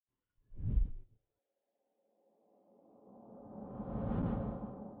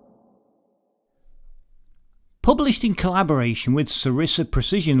Published in collaboration with Sarissa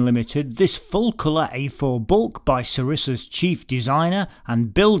Precision Ltd, this full-colour A4 book by Sarissa's chief designer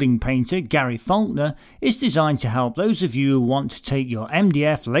and building painter Gary Faulkner is designed to help those of you who want to take your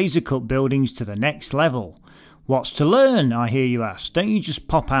MDF laser cut buildings to the next level. What's to learn, I hear you ask? Don't you just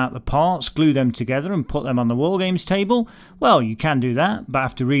pop out the parts, glue them together and put them on the Wargames table? Well, you can do that, but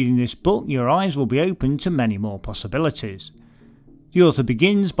after reading this book your eyes will be open to many more possibilities. The author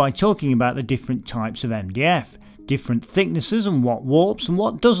begins by talking about the different types of MDF, different thicknesses and what warps and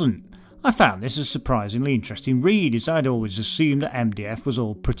what doesn't. I found this a surprisingly interesting read, as I'd always assumed that MDF was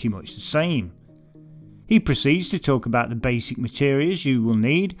all pretty much the same. He proceeds to talk about the basic materials you will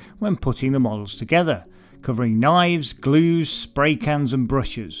need when putting the models together, covering knives, glues, spray cans and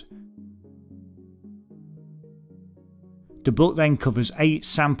brushes. The book then covers 8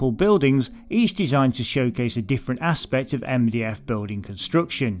 sample buildings, each designed to showcase a different aspect of MDF building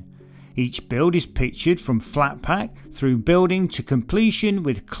construction. Each build is pictured from flat pack through building to completion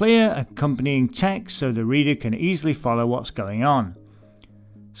with clear accompanying text so the reader can easily follow what's going on.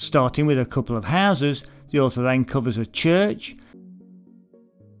 Starting with a couple of houses, the author then covers a church,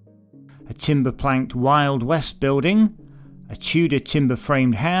 a timber planked Wild West building, a Tudor timber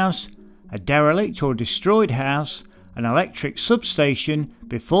framed house, a derelict or destroyed house, an electric substation,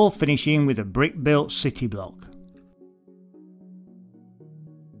 before finishing with a brick built city block.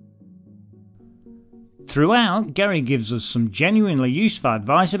 Throughout, Gary gives us some genuinely useful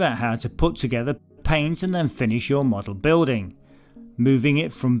advice about how to put together, paint and then finish your model building, moving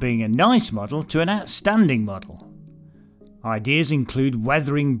it from being a nice model to an outstanding model. Ideas include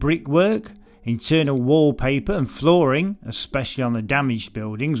weathering brickwork, internal wallpaper and flooring, especially on the damaged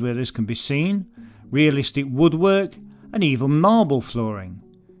buildings where this can be seen, realistic woodwork and even marble flooring.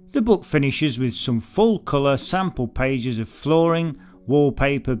 The book finishes with some full colour sample pages of flooring,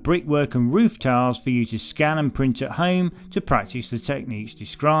 wallpaper, brickwork and roof tiles for you to scan and print at home to practice the techniques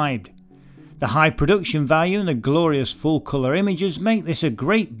described. The high production value and the glorious full colour images make this a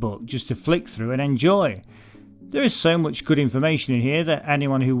great book just to flick through and enjoy. There is so much good information in here that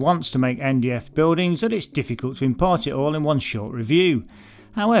anyone who wants to make MDF buildings that it's difficult to impart it all in one short review.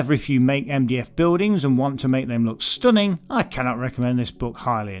 However, if you make MDF buildings and want to make them look stunning, I cannot recommend this book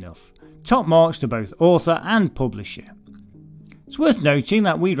highly enough. Top marks to both author and publisher. It's worth noting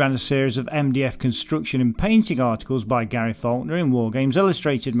that we ran a series of MDF construction and painting articles by Gary Faulkner in Wargames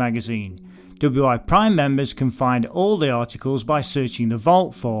Illustrated magazine. WI Prime members can find all the articles by searching the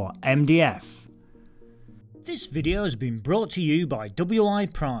vault for MDF. This video has been brought to you by WI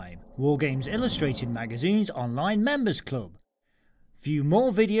Prime, Wargames Illustrated magazine's online members club. View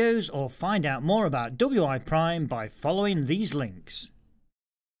more videos or find out more about WI Prime by following these links.